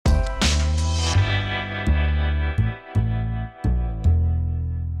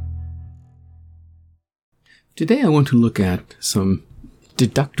Today I want to look at some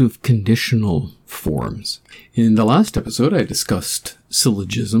deductive conditional forms. In the last episode I discussed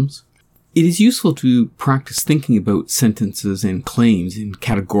syllogisms. It is useful to practice thinking about sentences and claims in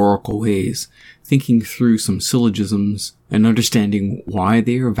categorical ways, thinking through some syllogisms and understanding why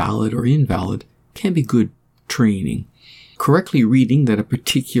they are valid or invalid can be good training. Correctly reading that a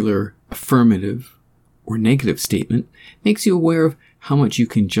particular affirmative or negative statement makes you aware of how much you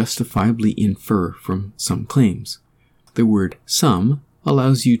can justifiably infer from some claims. The word some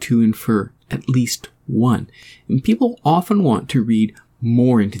allows you to infer at least one, and people often want to read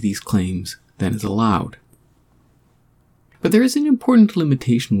more into these claims than is allowed. But there is an important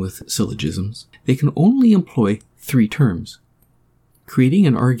limitation with syllogisms. They can only employ 3 terms. Creating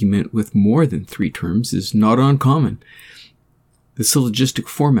an argument with more than 3 terms is not uncommon. The syllogistic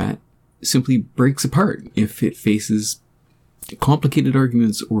format simply breaks apart if it faces complicated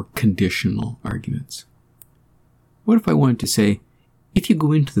arguments or conditional arguments. What if I wanted to say, if you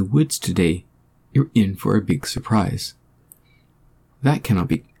go into the woods today, you're in for a big surprise? That cannot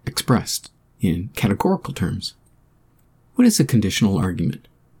be expressed in categorical terms. What is a conditional argument?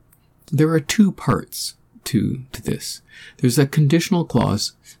 There are 2 parts to this. There's a conditional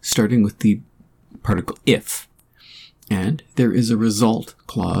clause starting with the particle if, and there is a result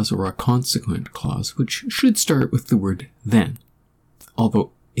clause or a consequent clause which should start with the word then,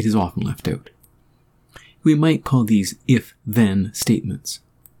 although it is often left out. We might call these if-then statements.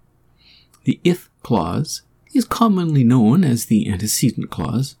 The if clause is commonly known as the antecedent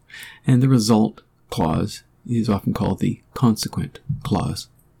clause, and the result clause is often called the consequent clause.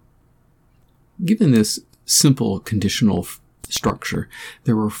 Given this simple conditional structure,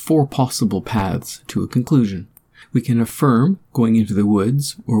 there are 4 possible paths to a conclusion. We can affirm going into the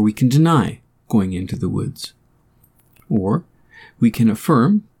woods, or we can deny going into the woods. Or we can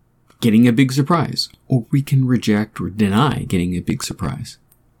affirm getting a big surprise, or we can reject or deny getting a big surprise.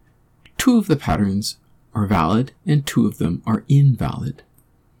 2 of the patterns are valid and 2 of them are invalid.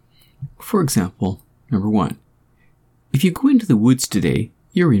 For example, number 1. If you go into the woods today,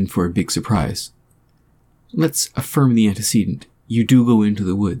 you're in for a big surprise. Let's affirm the antecedent. You do go into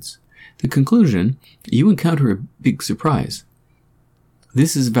the woods. The conclusion, you encounter a big surprise.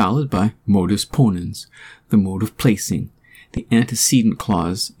 This is valid by modus ponens, the mode of placing. The antecedent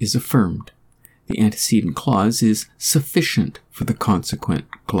clause is affirmed. The antecedent clause is sufficient for the consequent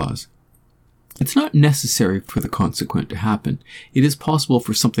clause. It's not necessary for the consequent to happen. It is possible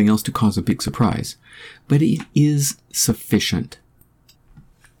for something else to cause a big surprise, but it is sufficient.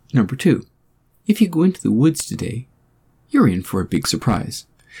 Number 2. If you go into the woods today, you're in for a big surprise.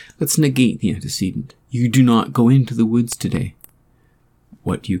 Let's negate the antecedent. You do not go into the woods today.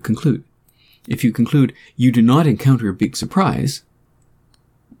 What do you conclude? If you conclude you do not encounter a big surprise,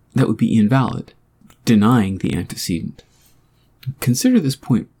 that would be invalid, denying the antecedent. Consider this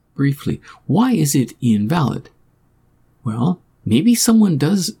point briefly. Why is it invalid? Well, maybe someone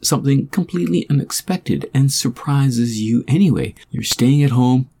does something completely unexpected and surprises you anyway. You're staying at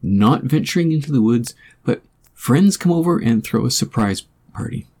home, not venturing into the woods, but friends come over and throw a surprise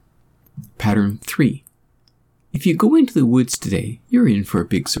party. Pattern 3. If you go into the woods today, you're in for a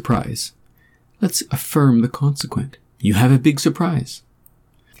big surprise. Let's affirm the consequent. You have a big surprise.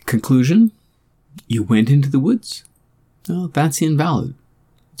 Conclusion, you went into the woods. No, that's invalid.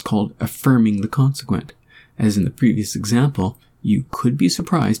 It's called affirming the consequent. As in the previous example, you could be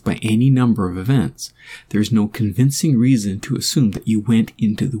surprised by any number of events. There's no convincing reason to assume that you went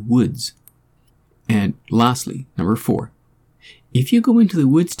into the woods. And lastly, number 4. If you go into the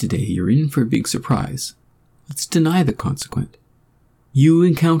woods today, you're in for a big surprise. Let's deny the consequent. You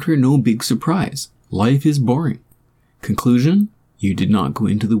encounter no big surprise. Life is boring. Conclusion, you did not go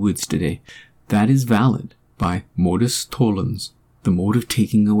into the woods today. That is valid by modus tollens, the mode of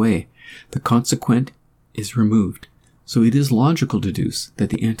taking away. The consequent is removed. So it is logical to deduce that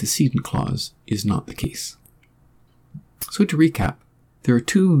the antecedent clause is not the case. So to recap, there are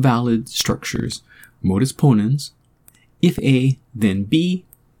 2 valid structures, modus ponens, if A, then B,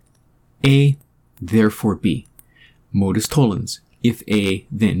 A, therefore B. Modus tollens, if A,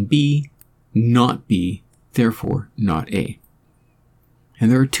 then B, not B, therefore not A.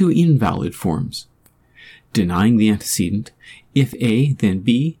 And there are 2 invalid forms. Denying the antecedent, if A, then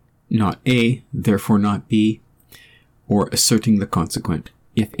B, not A, therefore not B, or asserting the consequent,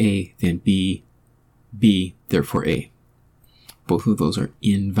 if A, then B, B, therefore A. Both of those are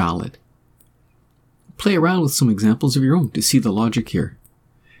invalid. Play around with some examples of your own to see the logic here.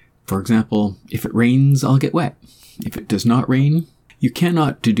 For example, if it rains, I'll get wet. If it does not rain, you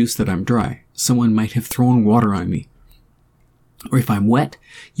cannot deduce that I'm dry. Someone might have thrown water on me. Or if I'm wet,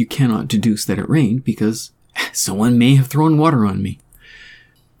 you cannot deduce that it rained because Someone may have thrown water on me.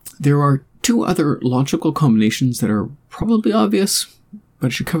 There are two other logical combinations that are probably obvious, but I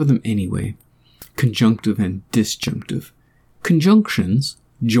should cover them anyway. Conjunctive and disjunctive. Conjunctions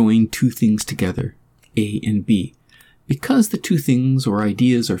join two things together, A and B. Because the two things or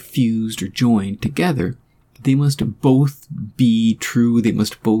ideas are fused or joined together, they must both be true, they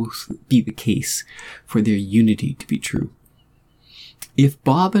must both be the case for their unity to be true. If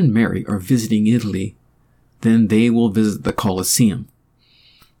Bob and Mary are visiting Italy, then they will visit the Colosseum.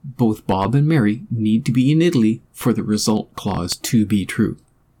 Both Bob and Mary need to be in Italy for the result clause to be true.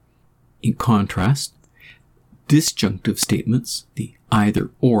 In contrast, disjunctive statements, the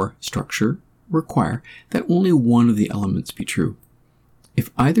either-or structure, require that only one of the elements be true.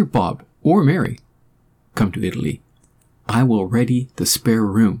 If either Bob or Mary come to Italy, I will ready the spare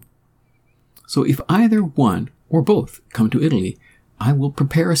room. So if either one or both come to Italy, I will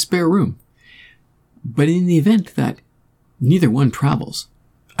prepare a spare room. But in the event that neither one travels,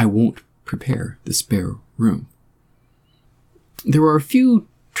 I won't prepare the spare room. There are a few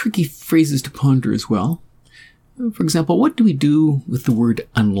tricky phrases to ponder as well. For example, what do we do with the word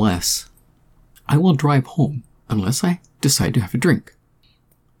unless? I will drive home unless I decide to have a drink.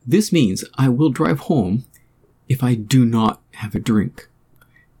 This means I will drive home if I do not have a drink.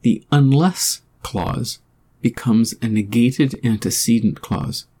 The unless clause becomes a negated antecedent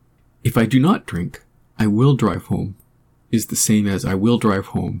clause. If I do not drink, I will drive home is the same as I will drive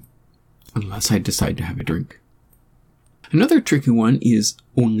home unless I decide to have a drink. Another tricky one is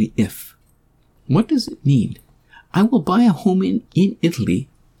only if. What does it mean? I will buy a home in Italy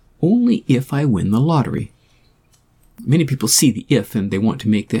only if I win the lottery. Many people see the if and they want to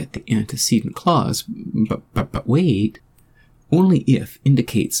make that the antecedent clause, but wait. Only if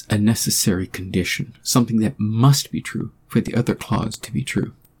indicates a necessary condition, something that must be true for the other clause to be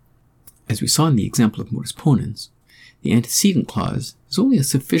true. As we saw in the example of modus ponens, the antecedent clause is only a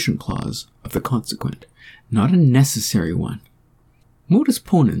sufficient clause of the consequent, not a necessary one. Modus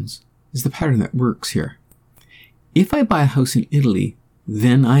ponens is the pattern that works here. If I buy a house in Italy,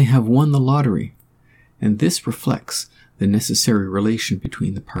 then I have won the lottery, and this reflects the necessary relation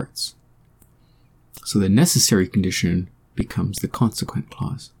between the parts. So the necessary condition becomes the consequent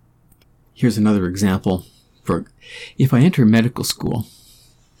clause. Here's another example. For if I enter medical school,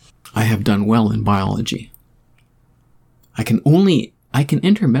 I have done well in biology. I can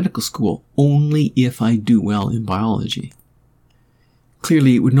enter medical school only if I do well in biology.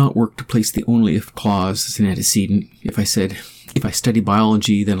 Clearly, it would not work to place the only if clause as an antecedent. If I said, if I study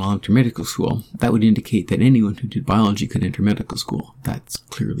biology, then I'll enter medical school, that would indicate that anyone who did biology could enter medical school. That's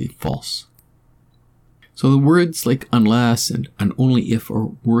clearly false. So the words like unless and an only if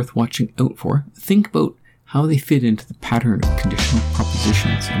are worth watching out for. Think about how they fit into the pattern of conditional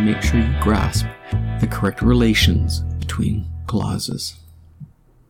propositions and make sure you grasp the correct relations between clauses.